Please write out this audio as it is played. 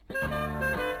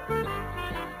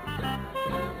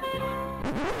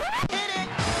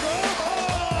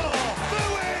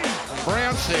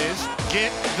says,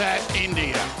 get that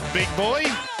India. Big boy.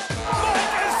 Call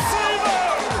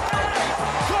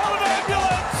an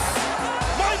ambulance!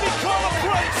 Maybe call a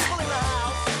police!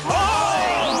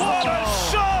 Oh, what a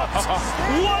shot!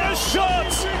 What a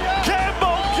shot!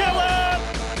 Campbell killer!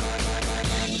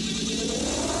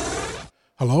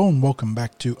 Hello and welcome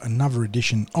back to another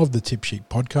edition of the Tip Sheet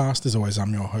Podcast. As always,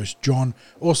 I'm your host, John,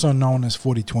 also known as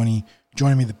 4020.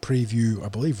 Joining me the preview, I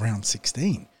believe, round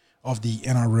 16 of the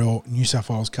NRL New South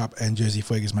Wales Cup and Jersey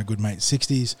Flegg is my good mate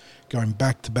Sixties, going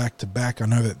back to back to back. I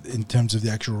know that in terms of the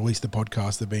actual release of the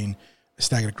podcast, they've been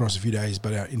staggered across a few days,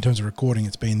 but in terms of recording,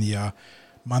 it's been the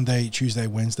Monday, Tuesday,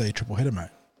 Wednesday triple header,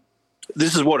 mate.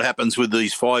 This is what happens with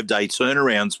these 5-day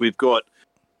turnarounds. We've got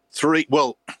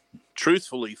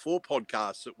truthfully, 4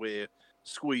 podcasts that we're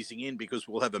squeezing in because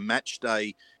we'll have a match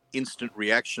day instant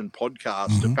reaction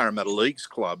podcast at Parramatta Eels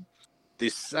Club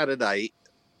this Saturday.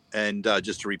 And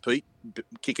just to repeat,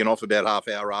 kicking off about half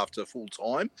hour after full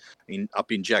time up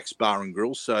in Jack's Bar and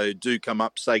Grill. So do come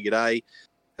up, say g'day,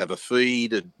 have a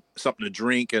feed, and something to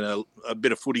drink, and a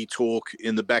bit of footy talk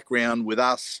in the background with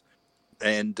us.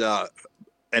 And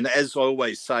as I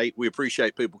always say, we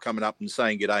appreciate people coming up and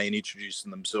saying g'day and introducing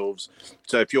themselves.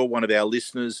 So if you're one of our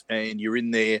listeners and you're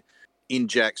in there in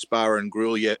Jack's Bar and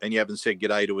Grill and you haven't said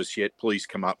g'day to us yet, please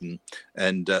come up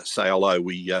and say hello.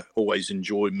 We always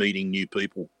enjoy meeting new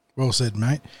people. Well said,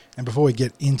 mate. And before we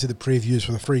get into the previews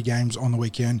for the 3 games on the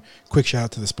weekend, quick shout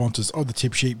out to the sponsors of the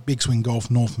Tip Sheet, Big Swing Golf,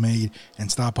 Northmead,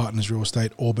 and Star Partners Real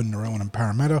Estate, Auburn, Narellan and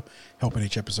Parramatta, helping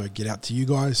each episode get out to you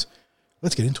guys.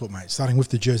 Let's get into it, mate. Starting with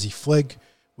the Jersey Flegg,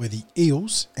 where the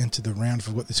Eels enter the round, if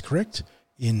I've got this correct,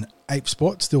 in 8th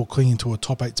spot, still clinging to a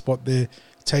top 8 spot there,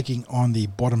 taking on the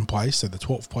bottom place, so the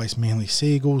 12th place Manly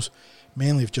Seagulls.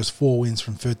 Manly have just 4 wins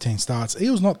from 13 starts.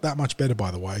 Eels not that much better,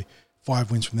 by the way.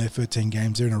 5 wins from their 13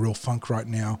 games. They're in a real funk right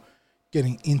now.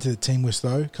 Getting into the team list,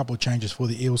 though, a couple of changes for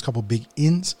the Eels, a couple of big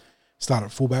ins. Start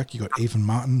at fullback, you got Ethan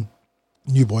Martin,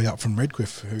 new boy up from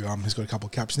Redcliffe, who has got a couple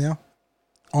of caps now.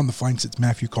 On the flanks, it's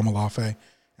Matthew Komalafe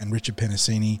and Richard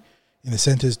Penasini. In the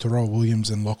centres, Terrell Williams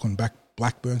and Lachlan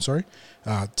Blackburn, Te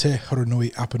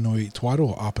Horonui Apanui Twaddle,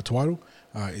 or Apa Twaddle,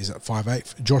 is at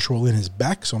 5'8". Joshua Lynn is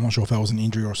back, so I'm not sure if that was an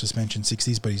injury or a suspension,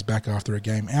 60s, but he's back after a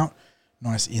game out.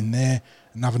 Nice in there.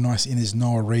 Another nice in is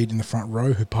Noah Reid in the front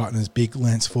row, who partners big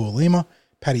Lance Fualima.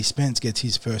 Paddy Spence gets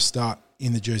his first start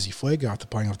in the Jersey Flegg after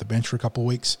playing off the bench for a couple of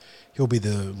weeks. He'll be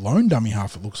the lone dummy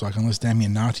half, it looks like, unless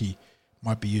Damian Nati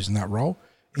might be using that role.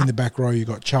 In the back row, you've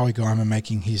got Charlie Guyman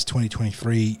making his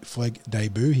 2023 Flegg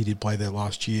debut. He did play there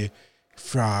last year.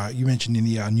 You mentioned in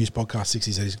the news podcast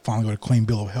 60s that he's finally got a clean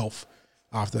bill of health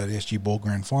after that SG Ball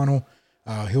Grand Final.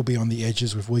 He'll be on the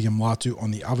edges with William Latu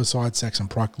on the other side. Saxon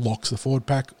Pryke locks the forward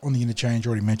pack. On the interchange,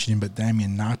 already mentioned him, but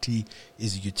Damian Nati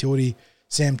is a utility.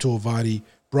 Sam Tuivasa,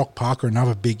 Brock Parker,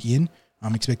 another big in.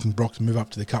 I'm expecting Brock to move up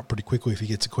to the cup pretty quickly if he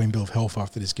gets a clean bill of health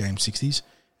after this game, 60s.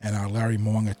 And Larry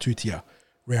Moanga Tutia.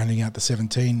 Rounding out the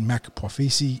 17, Mac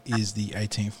Pofisi is the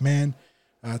 18th man.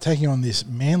 Taking on this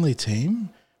Manly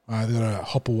team, they've got a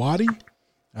Hopewadi.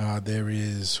 There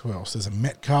is, who else? There's a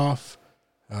Metcalf.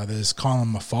 There's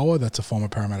Kylan Mafoa. That's a former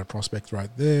Parramatta prospect right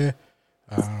there.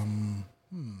 I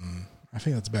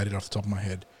think that's about it off the top of my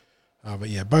head. But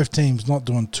yeah, both teams not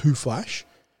doing too flash.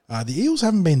 The Eels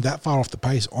haven't been that far off the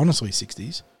pace, honestly,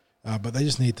 60s. But they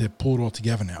just need to pull it all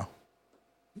together now.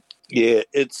 Yeah,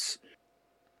 it's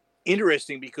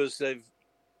interesting because they've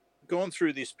gone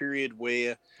through this period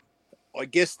where I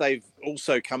guess they've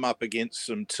also come up against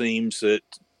some teams that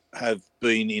have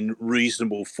been in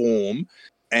reasonable form,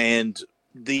 and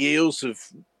the Eels have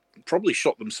probably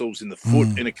shot themselves in the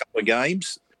foot in a couple of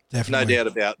games. Definitely. No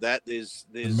doubt about that. There's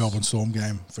the Melbourne Storm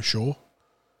game for sure.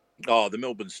 Oh, the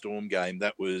Melbourne Storm game,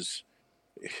 that was,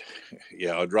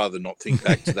 yeah, I'd rather not think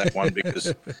back to that one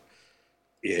because,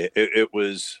 yeah, it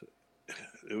was.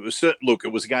 Look,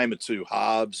 it was a game of 2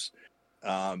 halves.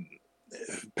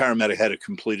 Parramatta had it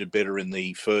completed better in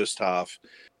the first half.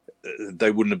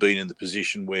 They wouldn't have been in the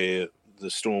position where the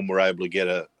Storm were able to get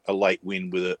a late win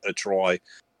with a try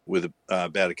with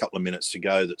about a couple of minutes to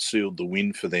go that sealed the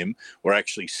win for them, or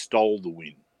actually stole the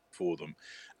win for them.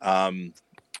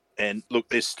 And look,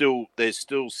 there's still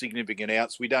significant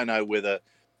outs. We don't know whether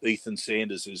Ethan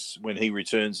Sanders when he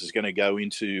returns, is going to go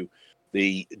into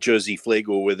the Jersey Flegg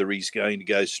or whether he's going to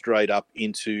go straight up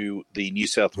into the New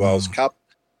South Wales Cup.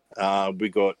 We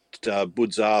got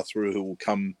Buds Arthur, who will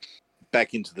come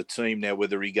back into the team now,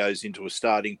 whether he goes into a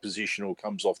starting position or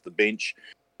comes off the bench,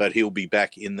 but he'll be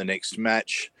back in the next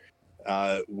match.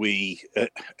 And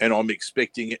I'm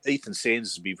expecting Ethan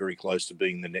Sanders to be very close to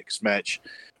being the next match.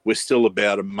 We're still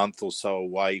about a month or so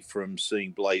away from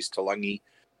seeing Blaze Talangi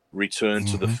return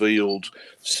to the field.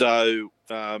 So,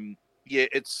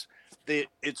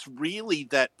 it's really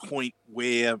that point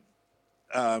where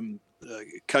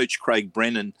Coach Craig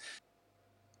Brennan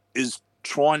is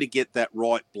trying to get that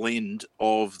right blend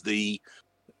of the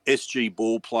SG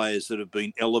ball players that have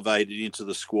been elevated into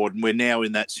the squad. And we're now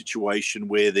in that situation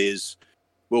where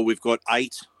we've got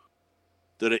 8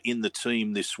 that are in the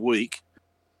team this week.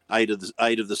 8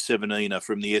 of the 17 are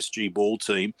from the SG ball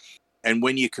team. And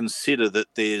when you consider that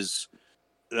there's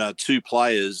 2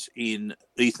 players in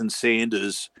Ethan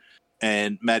Sanders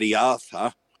and Matty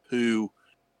Arthur who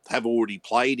have already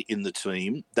played in the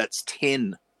team, that's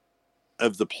 10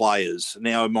 of the players.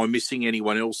 Now, am I missing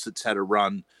anyone else that's had a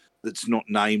run that's not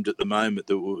named at the moment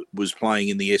that was playing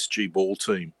in the SG ball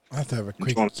team? I have to have a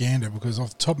quick gander because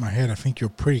off the top of my head, I think you're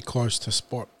pretty close to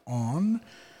spot on.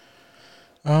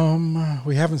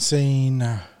 We haven't seen...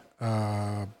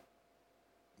 so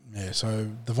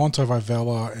Devontae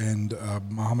Vivella and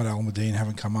Muhammad Al-Madine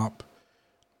haven't come up.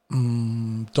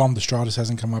 Dom Destratus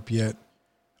hasn't come up yet.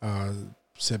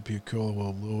 Seb Pukula,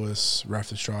 Will Lewis, Raf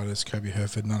Destratus, Kobe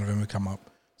Herford, none of them have come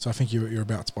up. So I think you're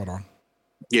about spot on.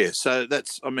 Yeah, so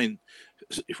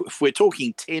if we're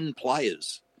talking 10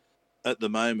 players at the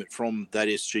moment from that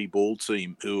SG ball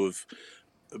team who have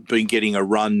been getting a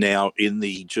run now in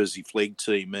the Jersey Flegg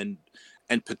team and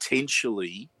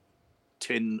potentially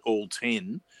 10 all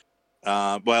 10.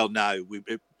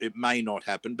 It may not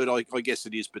happen, but I guess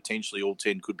it is potentially all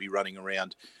 10 could be running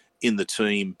around in the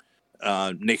team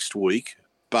next week.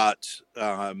 But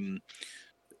I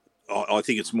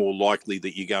think it's more likely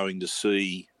that you're going to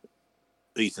see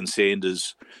Ethan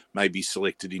Sanders maybe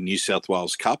selected in New South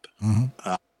Wales Cup.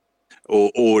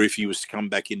 Or if he was to come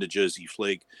back into Jersey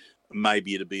Flegg,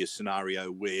 maybe it'd be a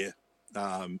scenario where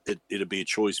it'd be a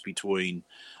choice between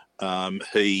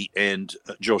he and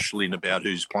Josh Lynn about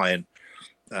who's playing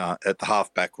at the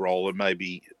halfback role, and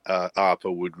maybe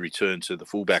Arpa would return to the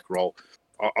fullback role.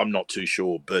 I'm not too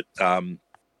sure, but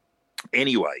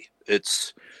anyway,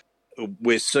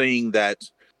 we're seeing that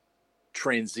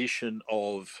transition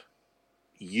of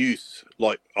youth.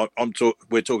 Like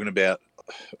we're talking about,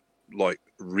 like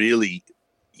really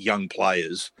young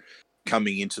players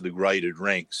coming into the graded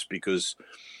ranks, because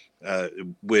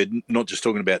we're not just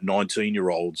talking about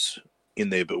 19-year-olds in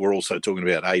there, but we're also talking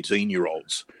about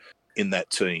 18-year-olds in that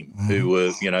team who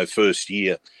were, first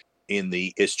year in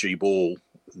the SG ball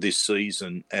this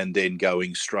season and then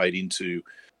going straight into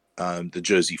the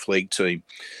Jersey Flegg team.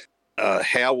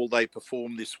 How will they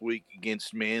perform this week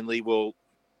against Manly? Well,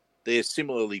 they're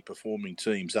similarly performing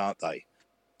teams, aren't they?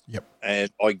 Yep.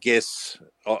 And I guess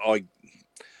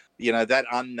that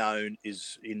unknown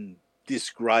is in this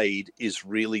grade is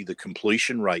really the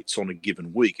completion rates on a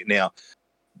given week. Now,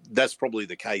 that's probably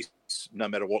the case no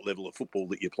matter what level of football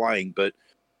that you're playing, but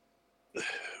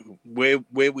where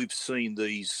we've seen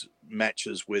these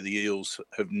matches where the Eels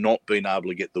have not been able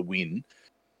to get the win,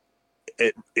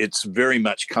 it's very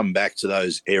much come back to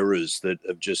those errors that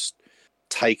have just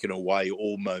taken away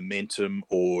all momentum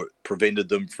or prevented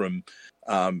them from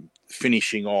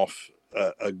finishing off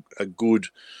a good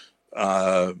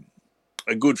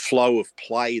flow of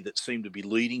play that seemed to be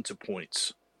leading to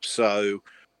points. So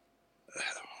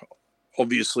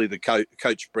obviously the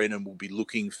Coach Brennan will be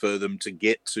looking for them to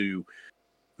get to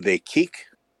their kick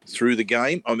through the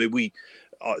game. I mean,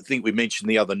 I think we mentioned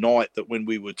the other night that when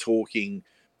we were talking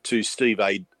to Steve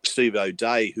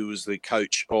O'Day, who was the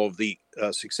coach of the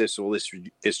successful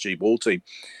SG ball team,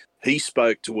 he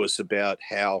spoke to us about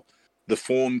how the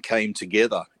form came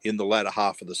together in the latter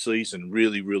half of the season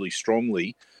really, really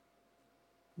strongly.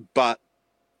 But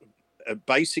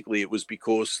basically it was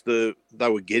because they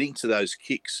were getting to those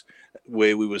kicks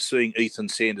where we were seeing Ethan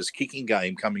Sanders' kicking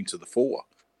game coming to the fore.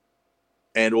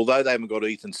 And although they haven't got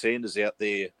Ethan Sanders out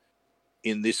there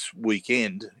in this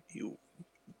weekend, you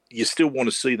still want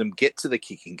to see them get to the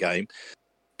kicking game,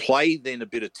 play then a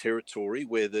bit of territory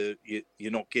where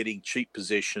you're not getting cheap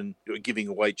possession, or giving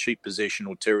away cheap possession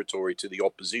or territory to the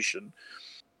opposition,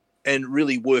 and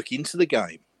really work into the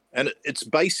game. And it's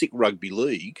basic rugby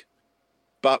league,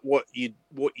 but what you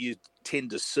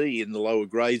tend to see in the lower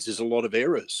grades is a lot of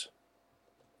errors.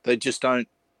 They just don't,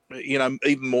 even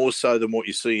more so than what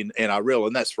you see in NRL,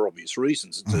 and that's for obvious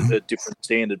reasons. It's a different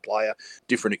standard player,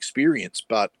 different experience,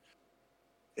 but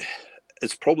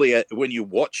it's probably when you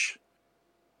watch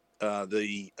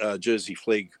the Jersey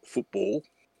Flegg football,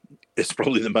 it's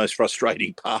probably the most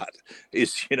frustrating part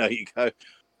is, you go,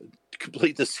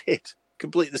 complete the set,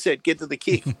 get to the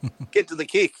kick, get to the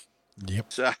kick.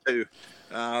 Yep. So,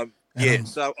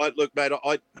 so look, mate,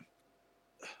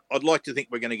 I'd like to think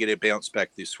we're going to get a bounce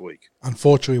back this week.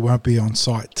 Unfortunately, we won't be on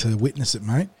site to witness it,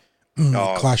 mate.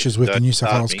 clashes with the New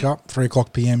South Wales me. Cup,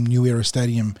 3:00 p.m. New Era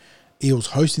Stadium. Eels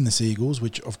hosting the Sea Eagles,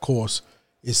 which of course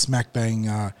is smack bang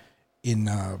in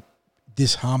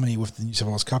disharmony with the New South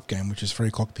Wales Cup game, which is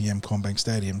 3:00 p.m. CommBank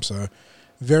Stadium. So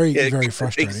very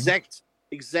frustrating.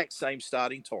 Exact same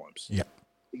starting times. Yeah.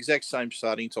 Exact same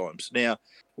starting times. Now,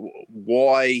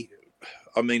 why?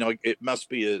 I mean, it must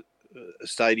be a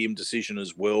stadium decision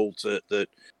as well that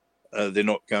they're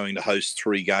not going to host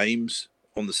 3 games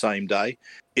on the same day.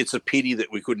 It's a pity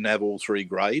that we couldn't have all 3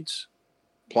 grades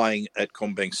playing at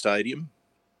CommBank Stadium.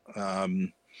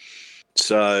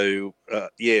 So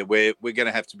we're going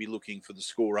to have to be looking for the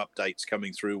score updates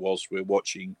coming through whilst we're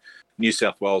watching New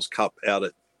South Wales Cup out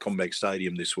at CommBank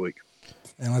Stadium this week.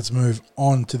 And let's move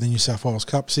on to the New South Wales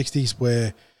Cup 60s,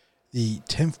 where the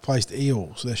 10th placed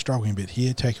Eels, they're struggling a bit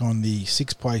here, take on the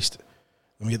 6th placed,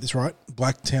 let me get this right,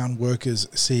 Blacktown Workers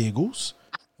Sea Eagles,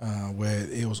 where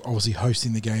Eels obviously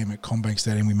hosting the game at CommBank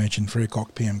Stadium. We mentioned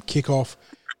 3:00 p.m. kickoff.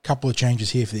 Couple of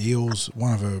changes here for the Eels,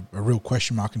 one of a real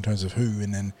question mark in terms of who,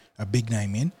 and then a big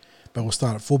name in. But we'll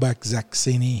start at fullback, Zach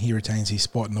Sini. He retains his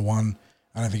spot in the one.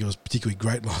 I don't think it was particularly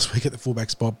great last week at the fullback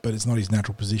spot, but it's not his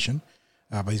natural position.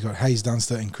 But he's got Hayes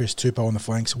Dunster and Chris Tupou on the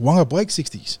flanks. Wonga Blake,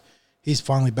 60s. He's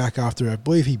finally back after, I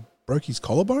believe he broke his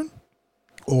collarbone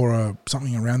or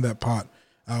something around that part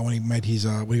when he made his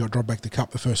when he got dropped back to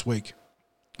Cup the first week.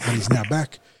 But he's now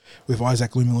back with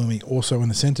Isaac Lumilumi also in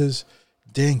the centres.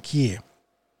 Dan Keir,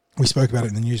 we spoke about it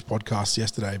in the news podcast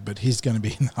yesterday, but he's going to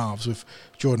be in the halves with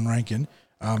Jordan Rankin.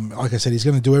 Like I said, he's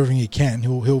going to do everything he can.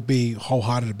 He'll be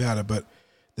wholehearted about it, but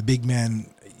the big man,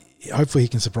 hopefully he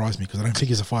can surprise me because I don't think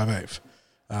he's a 5'8".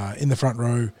 In the front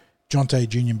row, Jonte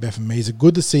Jr. and Bethan Meesa.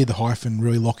 Good to see the hyphen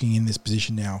really locking in this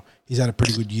position now. He's had a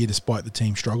pretty good year despite the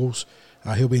team struggles.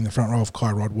 He'll be in the front row of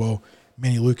Kai Rodwell.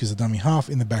 Manny Luke is a dummy half.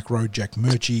 In the back row, Jack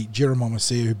Murchie. Jeremiah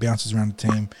Masia, who bounces around the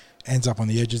team, ends up on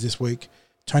the edges this week.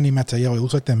 Tony Mattielli,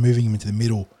 looks like they're moving him into the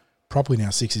middle, properly now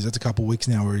 60s. That's a couple of weeks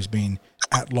now where he's been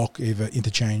at lock, either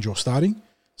interchange or starting.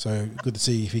 So good to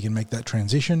see if he can make that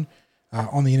transition.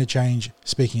 On the interchange,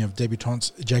 speaking of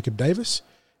debutants, Jacob Davis.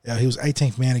 He was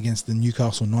 18th man against the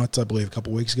Newcastle Knights, I believe, a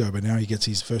couple of weeks ago, but now he gets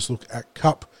his first look at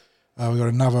Cup. We've got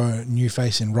another new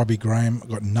face in Robbie Graham.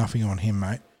 Got nothing on him,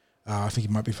 mate. I think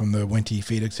he might be from the Wenty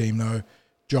feeder team, though.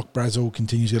 Jock Brazel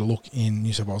continues to get a look in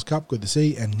New South Wales Cup. Good to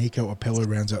see. And Nico Apello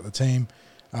rounds out the team.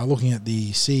 Looking at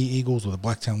the Sea Eagles, or the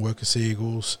Blacktown Worker Sea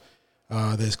Eagles,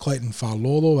 there's Clayton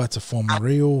Falolo. That's a former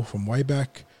Eel from way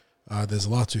back. There's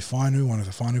Latu Fainu, one of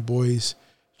the Fainu boys.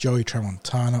 Joey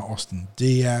Tramontana, Austin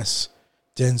Diaz,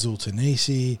 Denzel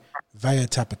Tanisi, Vaya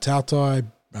Tapatautai,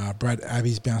 Brad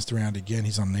Abbey's bounced around again.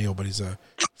 He's on Neil, but he's a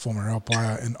former L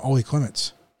player, and Ollie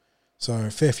Clements. So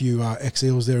a fair few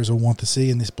ex-Eels there as I want to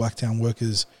see in this Blacktown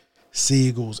Workers Sea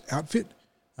Eagles outfit.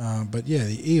 But yeah,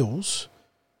 the Eels,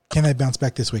 can they bounce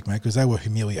back this week, mate? Because they were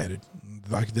humiliated.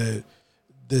 Like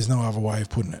there's no other way of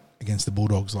putting it against the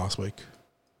Bulldogs last week.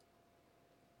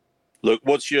 Look,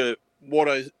 what's your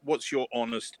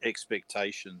honest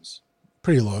expectations?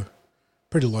 Pretty low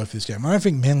for this game. I don't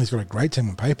think Manly's got a great team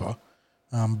on paper,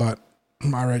 but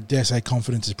I dare say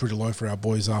confidence is pretty low for our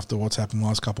boys after what's happened the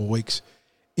last couple of weeks.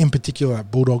 In particular,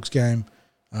 that Bulldogs game,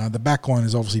 the back line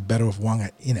is obviously better with Wonga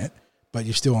in it, but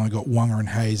you've still only got Wonga and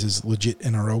Hayes as legit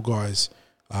NRL guys,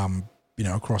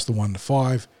 across the 1 to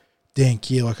 5. Dan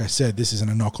Keir, like I said, this isn't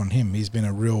a knock on him. He's been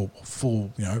a real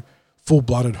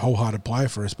full-blooded, wholehearted player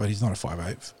for us, but he's not a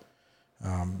 5'8".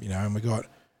 And we got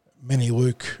Manny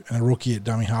Luke and a rookie at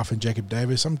dummy half and Jacob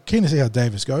Davis. I'm keen to see how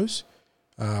Davis goes.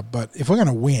 But if we're going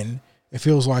to win, it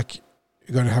feels like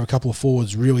you're going to have a couple of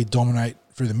forwards really dominate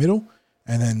through the middle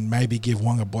and then maybe give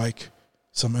Wonga Blake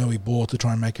some early ball to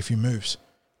try and make a few moves,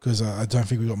 because I don't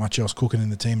think we've got much else cooking in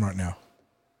the team right now.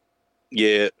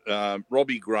 Yeah,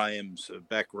 Robbie Graham's a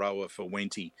back rower for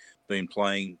Wenty, been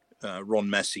playing Ron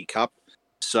Massey Cup.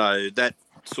 So that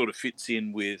sort of fits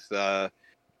in with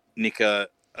Nika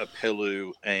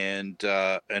Apelu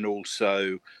and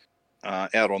also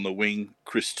out on the wing,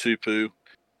 Chris Tupou.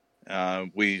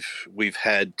 We've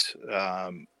had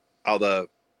other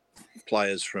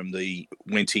players from the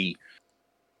Wenty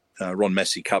Ron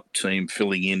Massey Cup team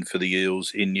filling in for the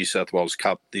Eels in New South Wales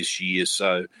Cup this year.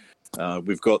 So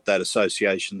we've got that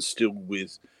association still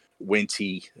with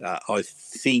Wenty. I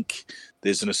think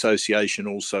there's an association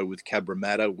also with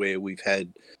Parramatta where we've had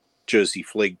Jersey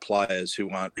Flegg players who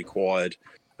aren't required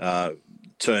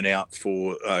turn out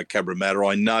for Parramatta.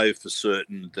 I know for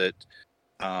certain that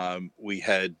we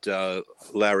had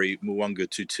Larry Mwanga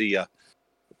Tutia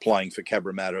playing for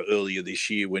Parramatta earlier this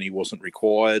year when he wasn't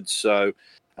required. So,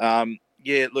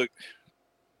 look,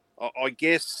 I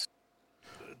guess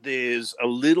there's a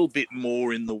little bit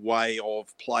more in the way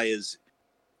of players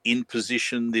in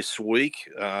position this week,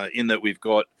 in that we've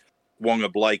got Wonga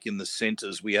Blake in the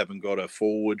centres. We haven't got a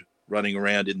forward running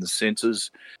around in the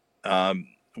centres.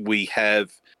 We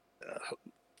have,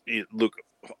 look,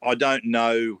 I don't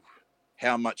know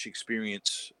how much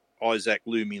experience Isaac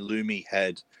Lumi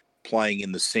had playing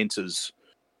in the centres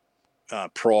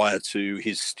prior to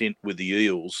his stint with the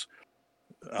Eels.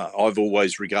 I've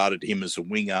always regarded him as a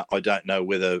winger. I don't know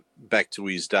whether back to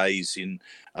his days in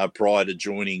prior to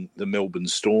joining the Melbourne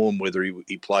Storm, whether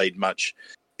he played much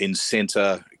in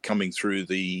centre coming through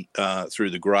the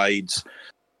grades.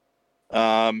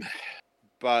 But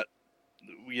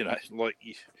you know, like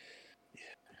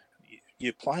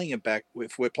you're playing a back.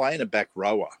 If we're playing a back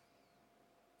rower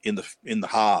in the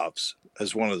halves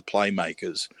as one of the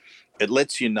playmakers, it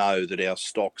lets you know that our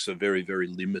stocks are very, very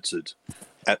limited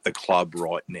at the club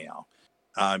right now.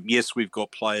 Yes, we've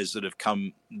got players that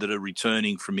are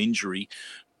returning from injury,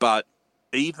 but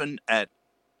even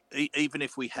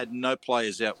if we had no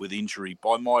players out with injury,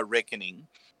 by my reckoning,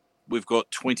 we've got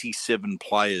 27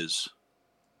 players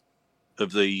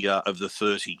of the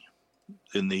 30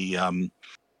 in the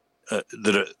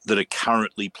that are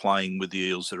currently playing with the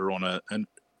Eels that are on an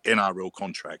NRL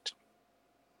contract.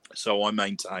 So I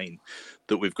maintain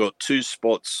that we've got 2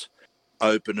 spots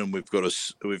open, and we've got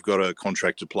a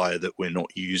contracted player that we're not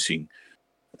using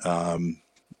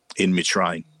in Mitch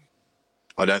Rain.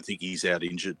 I don't think he's out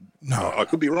injured. No, I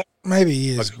could be wrong. Maybe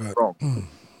he is,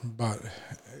 but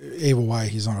either way,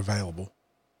 he's not available.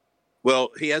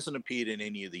 Well, he hasn't appeared in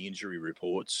any of the injury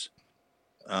reports.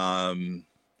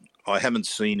 I haven't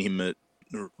seen him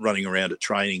running around at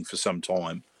training for some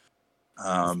time.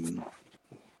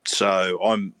 So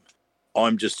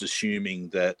I'm just assuming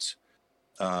that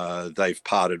they've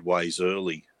parted ways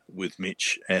early with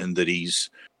Mitch, and that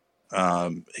he's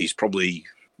probably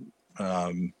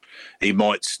he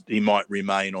might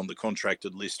remain on the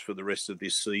contracted list for the rest of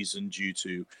this season due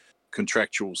to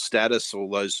contractual status, all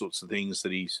those sorts of things,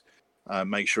 that he's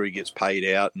make sure he gets paid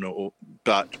out and all.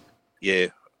 But yeah,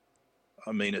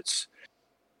 I mean,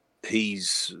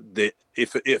 he's that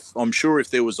if I'm sure if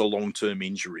there was a long-term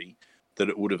injury, that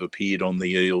it would have appeared on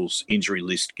the Eels injury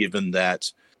list, given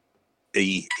that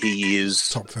he is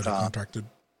top 30 contracted,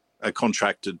 a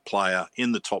contracted player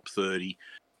in the top 30,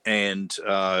 and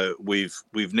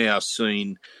we've now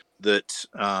seen that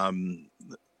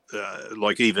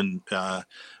like even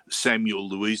Samuel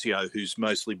Luizio, who's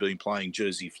mostly been playing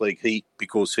Jersey Flegg,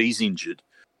 because he's injured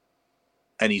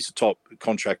and he's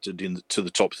contracted to the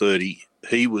top 30.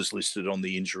 He was listed on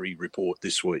the injury report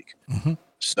this week. Mm-hmm.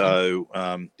 So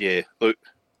yeah, look,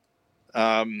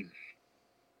 I'm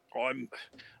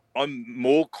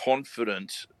more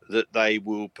confident that they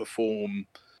will perform,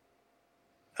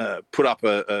 put up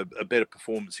a better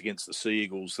performance against the Sea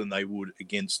Eagles than they would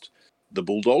against the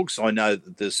Bulldogs. I know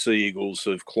that the Sea Eagles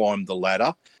have climbed the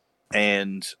ladder,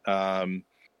 and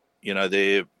you know,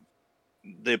 they're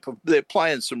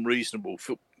playing some reasonable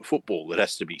football, that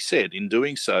has to be said, in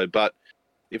doing so. But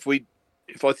if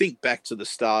I think back to the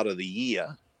start of the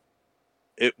year,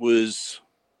 it was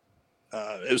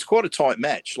quite a tight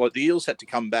match. Like, the Eels had to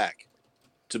come back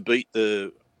to beat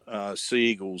the Sea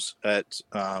Eagles up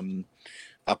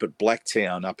at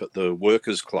Blacktown, up at the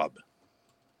Workers Club.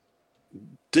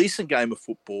 Decent game of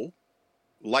football,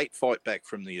 late fight back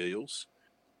from the Eels.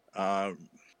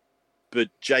 But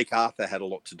Jake Arthur had a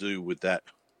lot to do with that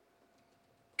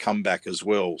comeback as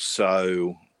well.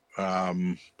 So,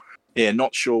 yeah,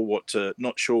 not sure what to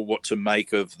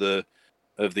make of the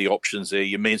options there.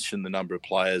 You mentioned the number of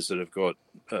players that have got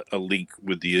a link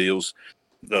with the Eels.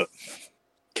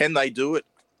 Can they do it?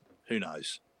 Who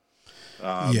knows?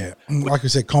 Yeah, like I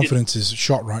said, confidence is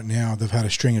shot right now. They've had a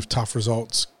string of tough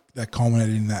results that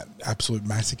culminated in that absolute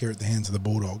massacre at the hands of the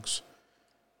Bulldogs.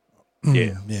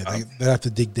 Yeah, they have to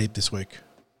dig deep this week.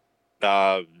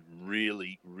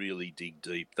 Really, really dig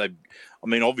deep.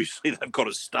 Obviously they've got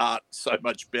to start so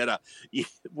much better.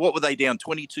 What were they down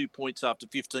 22 points after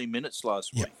 15 minutes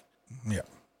last week? Yeah.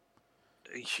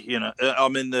 You know,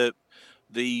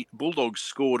 the Bulldogs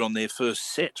scored on their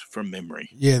first set from memory.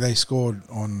 Yeah, they scored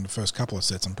on the first couple of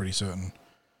sets, I'm pretty certain.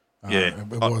 Yeah.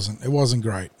 It wasn't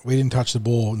great. We didn't touch the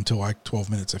ball until like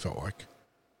 12 minutes, it felt like.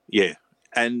 Yeah.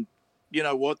 And you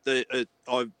know what?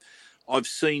 I've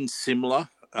seen similar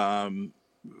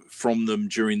from them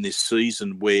during this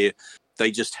season, where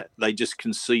they just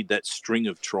concede that string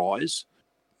of tries,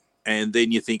 and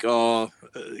then you think,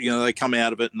 they come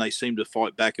out of it and they seem to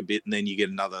fight back a bit, and then you get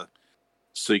another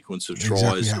sequence of tries.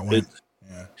 Exactly how it went.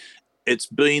 It's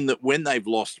been that when they've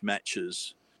lost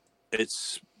matches,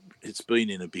 it's been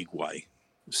in a big way.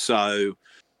 So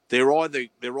they're either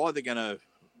going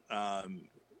to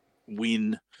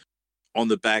win on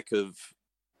the back of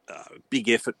big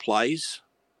effort plays,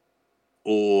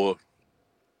 or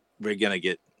we're going to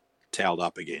get towed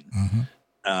up again.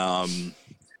 Mm-hmm.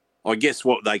 I guess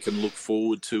what they can look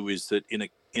forward to is that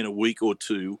in a week or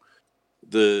two,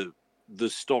 the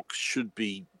stock should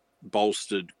be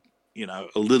bolstered, a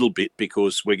little bit,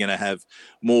 because we're going to have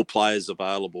more players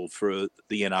available for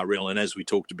the NRL. And as we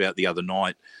talked about the other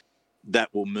night,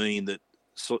 that will mean that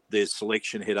there's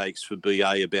selection headaches for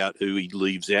BA about who he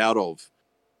leaves out of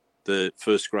the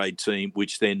first grade team,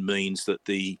 which then means that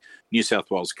the New South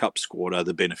Wales Cup squad are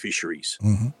the beneficiaries.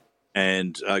 Mm-hmm.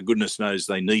 And goodness knows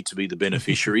they need to be the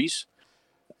beneficiaries.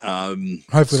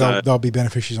 Hopefully they'll be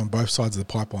beneficiaries on both sides of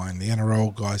the pipeline. The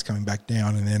NRL guys coming back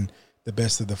down, and then the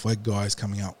best of the Flegg guys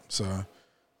coming up. So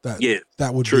that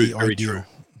would be ideal. True.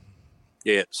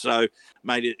 Yeah. So,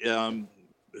 mate,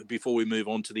 before we move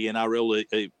on to the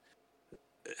NRL,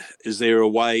 is there a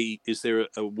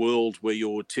world where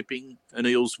you're tipping an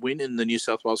Eels win in the New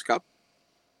South Wales Cup?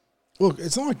 Look,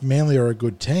 it's not like Manly are a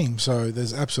good team, so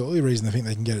there's absolutely a reason to think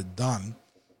they can get it done.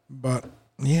 But,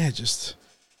 yeah, just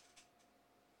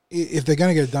if they're going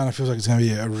to get it done, it feels like it's going to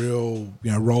be a real,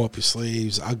 roll up your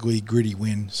sleeves, ugly, gritty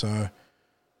win. So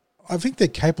I think they're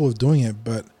capable of doing it,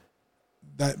 but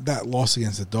that loss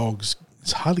against the Dogs,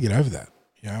 it's hard to get over that.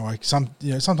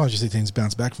 Sometimes you see teams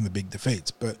bounce back from the big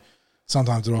defeats, but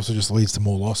sometimes it also just leads to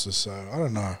more losses. So I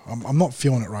don't know. I'm not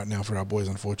feeling it right now for our boys,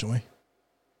 unfortunately.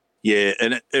 Yeah,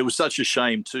 and it was such a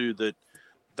shame too that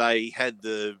they had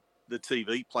the TV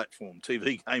game platform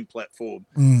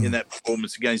in that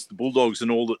performance against the Bulldogs, and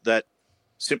all that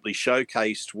simply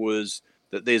showcased was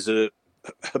that there's a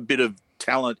bit of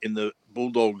talent in the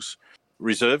Bulldogs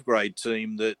reserve grade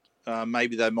team that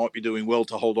maybe they might be doing well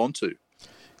to hold on to.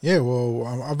 Yeah,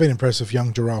 well, I've been impressed with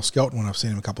young Jarrell Skelton when I've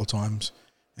seen him a couple of times,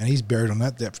 and he's buried on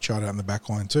that depth chart out in the back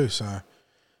line too. So,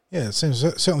 yeah, it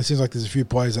certainly seems like there's a few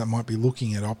players that might be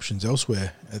looking at options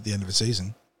elsewhere at the end of the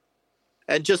season.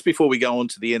 And just before we go on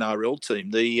to the NRL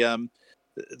team,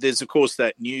 there's, of course,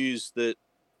 that news that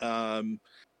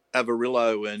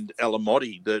Avarillo and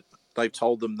Alamotti, that they've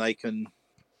told them they can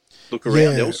look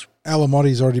around elsewhere.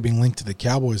 Alamotti's already been linked to the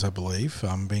Cowboys, I believe,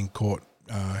 being caught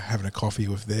having a coffee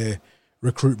with their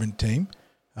recruitment team.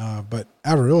 But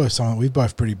Avarillo is someone we're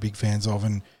both pretty big fans of,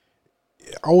 and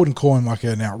I wouldn't call him like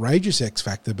an outrageous X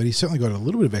factor, but he's certainly got a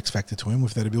little bit of X factor to him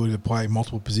with that ability to play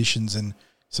multiple positions and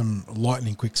some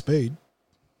lightning quick speed.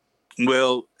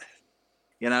 Well,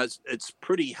 it's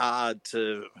pretty hard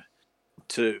to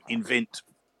invent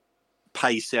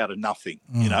pace out of nothing.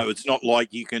 It's not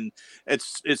like you can.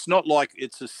 It's not like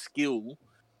it's a skill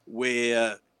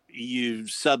where you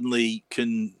suddenly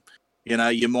can.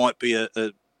 You might be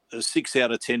a 6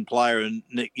 out of 10 player, and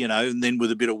then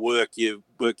with a bit of work, you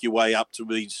work your way up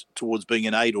towards being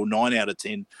an 8 or 9 out of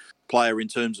 10 player in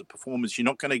terms of performance. You're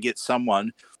not going to get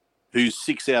someone who's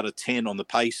 6 out of 10 on the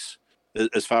pace,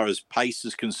 as far as pace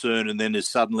is concerned, and then is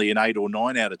suddenly an 8 or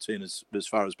 9 out of 10 as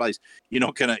far as pace. You're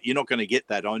not going to get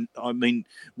that. I mean,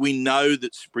 we know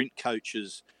that sprint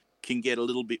coaches can get a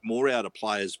little bit more out of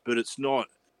players, but it's not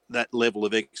that level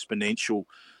of exponential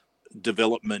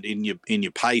development in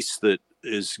your pace that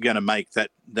is going to make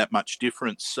that much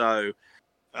difference. So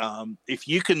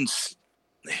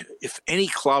if any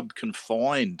club can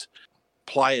find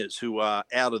players who are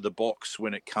out of the box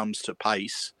when it comes to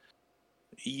pace,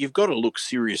 you've got to look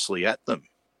seriously at them.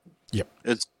 Yep.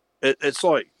 It's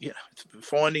like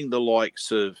finding the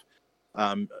likes of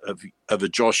a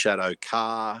Josh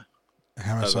Addo-Carr,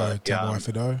 Hamiso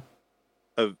Tabuai-Fidow,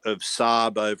 of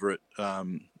Saab over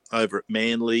at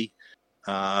Manly.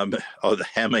 The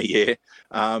Hammer, yeah.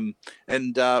 And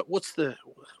what's the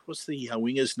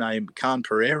winger's name? Khan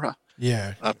Pereira.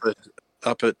 Yeah. Up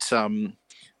at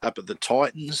the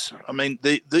Titans. I mean,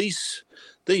 these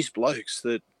blokes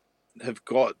that have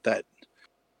got that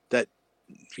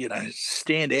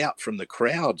stand out from the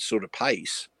crowd sort of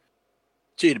pace.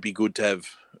 Gee, it'd be good to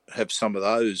have some of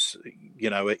those,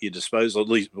 at your disposal. At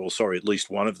least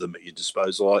one of them at your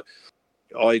disposal.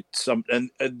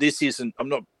 This isn't. I'm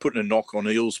not putting a knock on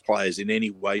Eels players in any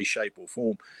way, shape, or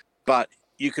form, but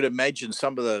you could imagine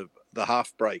some of the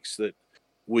half breaks that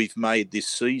we've made this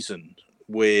season,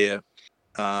 where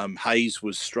Hayes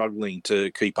was struggling to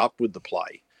keep up with the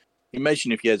play.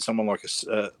 Imagine if you had someone like a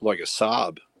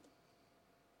Saab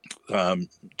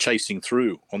chasing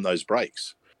through on those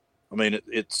breaks. I mean,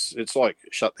 it's like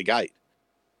shut the gate.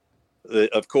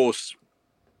 Of course.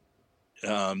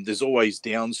 There's always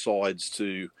downsides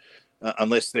to,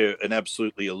 unless they're an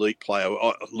absolutely elite player.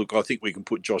 I think we can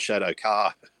put Josh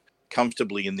Addo-Carr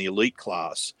comfortably in the elite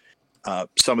class.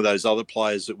 some of those other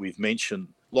players that we've mentioned,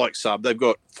 like Sub, they've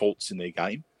got faults in their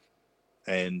game,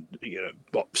 and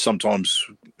sometimes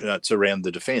it's around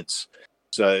the defence.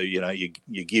 So you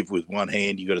give with one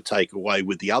hand, you got to take away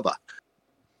with the other.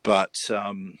 But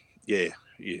if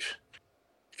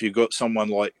you've got someone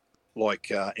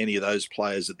like any of those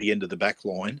players at the end of the back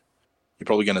line, you're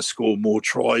probably going to score more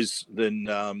tries than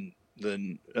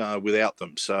without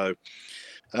them. So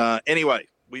anyway,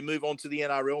 we move on to the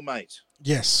NRL, mate.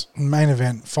 Yes, main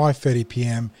event, 5:30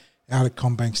 p.m. out at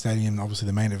CommBank Stadium. Obviously,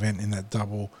 the main event in that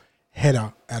double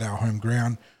header at our home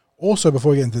ground. Also,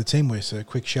 before we get into the team list, a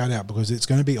quick shout out because it's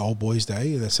going to be Old Boys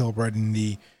Day. They're celebrating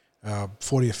the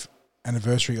 40th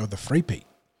anniversary of the Freepeat.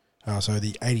 So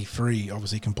the 83,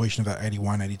 obviously completion of that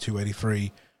 81, 82,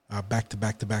 83,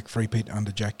 back-to-back Freepeat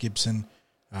under Jack Gibson.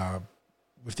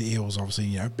 With the Eels,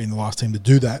 obviously, being the last team to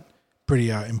do that. Pretty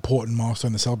important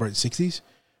milestone to celebrate 60s.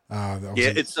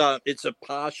 It's a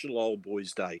partial Old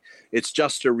Boys Day. It's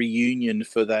just a reunion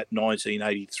for that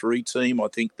 1983 team. I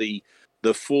think the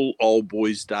full Old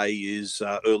Boys Day is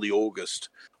early August.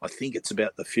 I think it's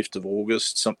about the 5th of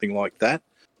August, something like that.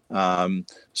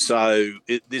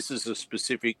 This is a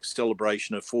specific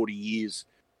celebration of 40 years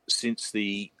since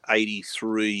the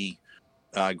 83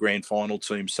 grand final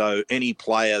team. So any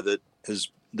player that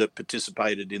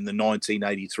participated in the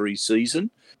 1983 season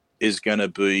is going to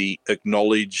be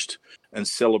acknowledged and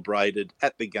celebrated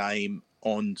at the game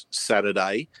on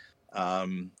Saturday.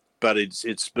 But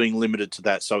it's being limited to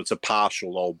that, so it's a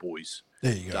partial Old Boys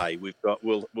Day.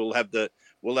 We'll have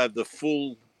the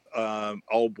full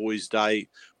Old Boys Day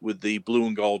with the Blue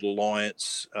and Gold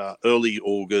Alliance early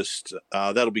August.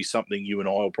 That'll be something you and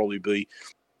I will probably be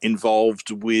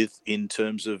involved with in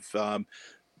terms of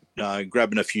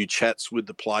grabbing a few chats with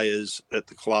the players at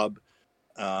the club.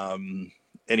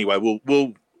 Anyway,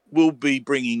 we'll be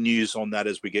bringing news on that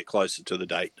as we get closer to the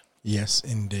date. Yes,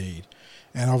 indeed.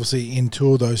 And obviously, in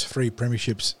two of those three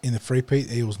premierships in the Freepeat,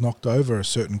 the Eels knocked over a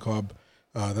certain club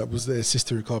that was their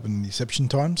sister club in the Deception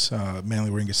times. Manly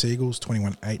Warringah Seagulls,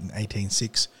 21-8 and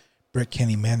 18-6. Brett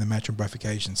Kenny manned the match on both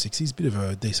occasions. 60s, bit of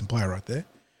a decent player right there.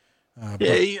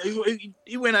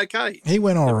 He went okay. He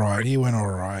went all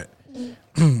right.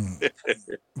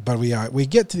 But we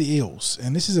get to the Eels,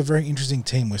 and this is a very interesting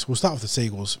team list. We'll start with the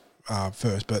Seagulls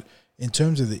first, but in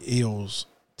terms of the Eels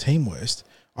team list,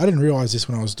 I didn't realise this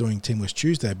when I was doing Team List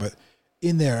Tuesday, but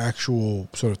in their actual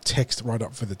sort of text right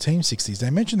up for the Team 60s, they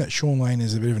mentioned that Shaun Laune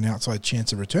is a bit of an outside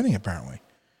chance of returning, apparently.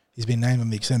 He's been named on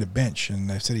the extended bench, and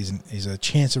they've said he's a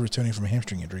chance of returning from a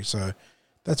hamstring injury, so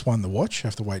that's one to watch.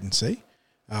 Have to wait and see.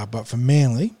 But for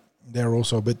Manly, they're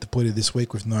also a bit depleted this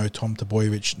week with no Tom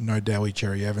Tabojevic, no Dowie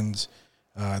Cherry Evans.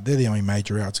 They're the only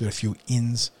major outs. Got a few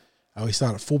ins. We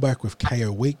start at fullback with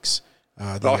K.O. Weeks.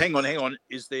 Hang on.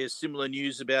 Is there similar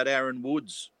news about Aaron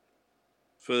Woods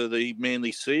for the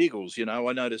Manly Seagulls?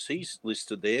 I notice he's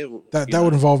listed there. That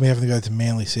would involve me having to go to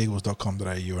manlyseagulls.com.au,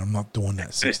 and I'm not doing that,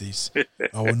 60s.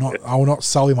 I will not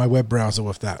sully my web browser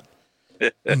with that.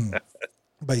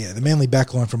 But yeah, the Manly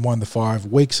backline from 1 to 5,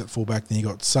 Weeks at fullback. Then you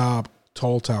got Saab,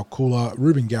 Toltau Kula,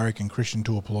 Ruben Garrick, and Christian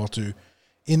Tuipulotu.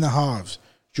 In the halves,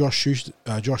 Josh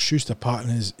Schuster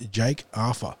partners Jake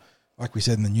Arthur. Like we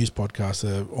said in the news podcast,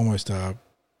 almost a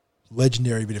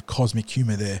legendary bit of cosmic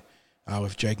humour there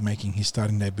with Jake making his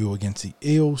starting debut against the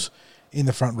Eels. In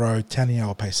the front row,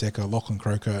 Taniela Paseka, Lachlan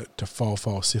Croker, Tafal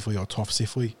Sifley, or Toff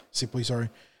Sipley, sorry.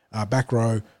 Back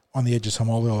row, on the edges,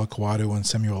 Hamoli Olakwadu and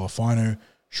Samuel Afinu.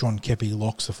 Sean Kepi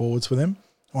locks the forwards for them.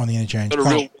 On the interchange,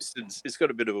 it's got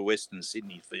a bit of a Western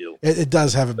Sydney feel. It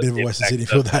does have a bit of a Western Sydney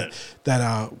feel.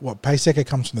 Paseka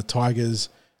comes from the Tigers.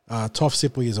 Toff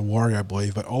Sipley is a Warrior, I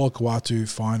believe, but Olakwatu,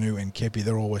 Fainu, and Kepi,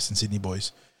 they're all Western Sydney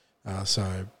boys.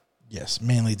 So, yes,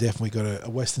 Manly definitely got a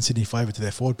Western Sydney flavour to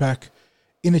their forward pack.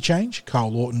 Interchange,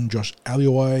 Carl Lawton, Josh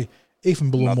Aliwai,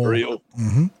 Ethan Bullimore.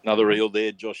 Another eel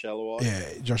there, Josh Aliwai.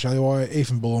 Yeah, Josh Aliwai,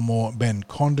 Ethan Bullimore, Ben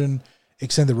Condon.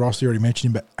 Extended roster, you already mentioned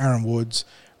him, but Aaron Woods,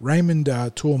 Raymond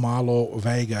Tuamalo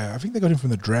Vega. I think they got him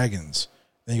from the Dragons.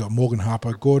 Then you got Morgan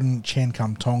Harper, Gordon Chan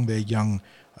Kum Tong, their young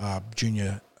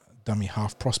junior dummy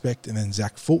half prospect, and then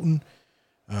Zach Fulton.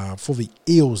 For the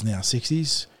Eels now,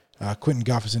 60s, Quentin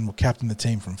Gufferson will captain the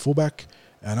team from fullback.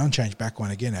 An unchanged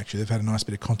backline again, actually. They've had a nice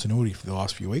bit of continuity for the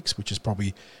last few weeks, which is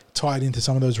probably tied into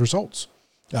some of those results.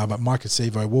 But Mike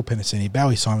Acevo, Will Penasini,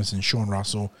 Bowie Simonson, Sean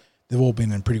Russell, they've all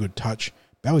been in pretty good touch.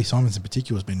 Bowie Simons in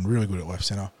particular has been really good at left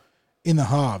centre. In the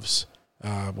halves,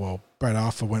 Brad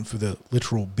Arthur went for the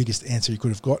literal biggest answer he could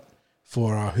have got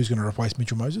for who's going to replace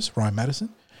Mitchell Moses, Ryan Matterson.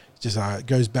 It just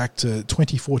goes back to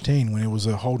 2014 when it was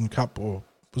a Holden Cup, or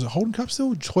was it Holden Cup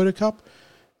still? Toyota Cup?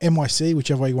 NYC,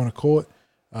 whichever way you want to call it.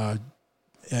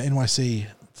 NYC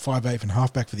 5'8" and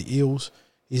halfback for the Eels.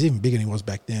 He's even bigger than he was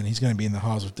back then. He's going to be in the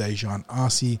halves with Daejarn,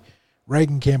 Arcee.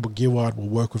 Reagan Campbell-Gillard will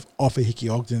work with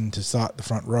Ofahengaue to start the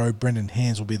front row. Brendan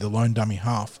Hands will be the lone dummy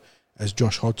half as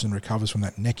Josh Hodgson recovers from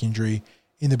that neck injury.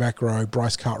 In the back row,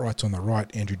 Bryce Cartwright's on the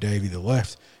right, Andrew Davey the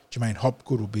left. Jermaine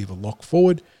Hopgood will be the lock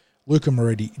forward. Luca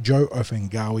Moretti, Joe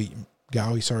Ofahengaue,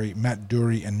 Matt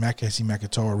Dury and Makasi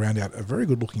Makatoa round out a very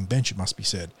good-looking bench, it must be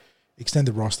said.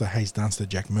 Extended roster, Hayes Dunster,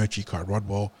 Jack Murchie, Kai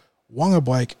Rodwell, Wonga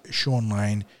Blake, Shaun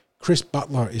Laune. Chris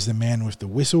Butler is the man with the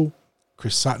whistle.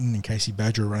 Chris Sutton and Casey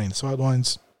Badger are running the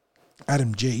sidelines.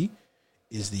 Adam G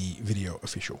is the video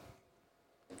official.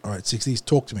 All right, 60s,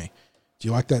 talk to me. Do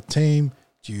you like that team?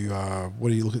 Do you what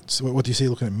do you see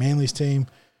looking at Manly's team?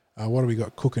 What do we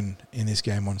got cooking in this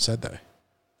game on Saturday?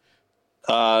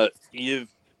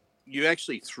 You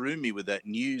actually threw me with that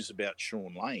news about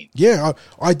Shaun Laune. Yeah,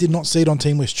 I did not see it on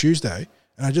Team List Tuesday,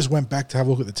 and I just went back to have a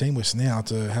look at the Team List now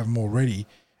to have them all ready,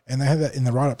 and they have that in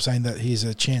the write-up saying that he's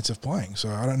a chance of playing. So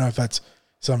I don't know if that's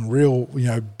some real,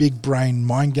 big brain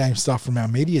mind game stuff from our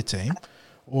media team,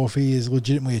 or if he is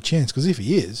legitimately a chance. Because if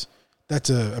he is, that's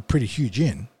a pretty huge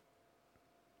in.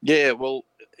 Yeah, well,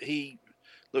 he's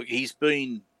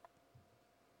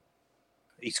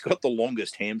got the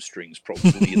longest hamstrings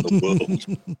probably in the world.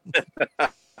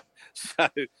 So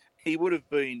he would have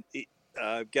been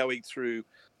going through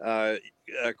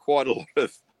quite a lot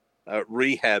of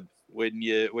rehab when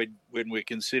we're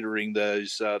considering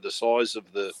those the size of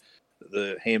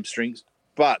the hamstrings.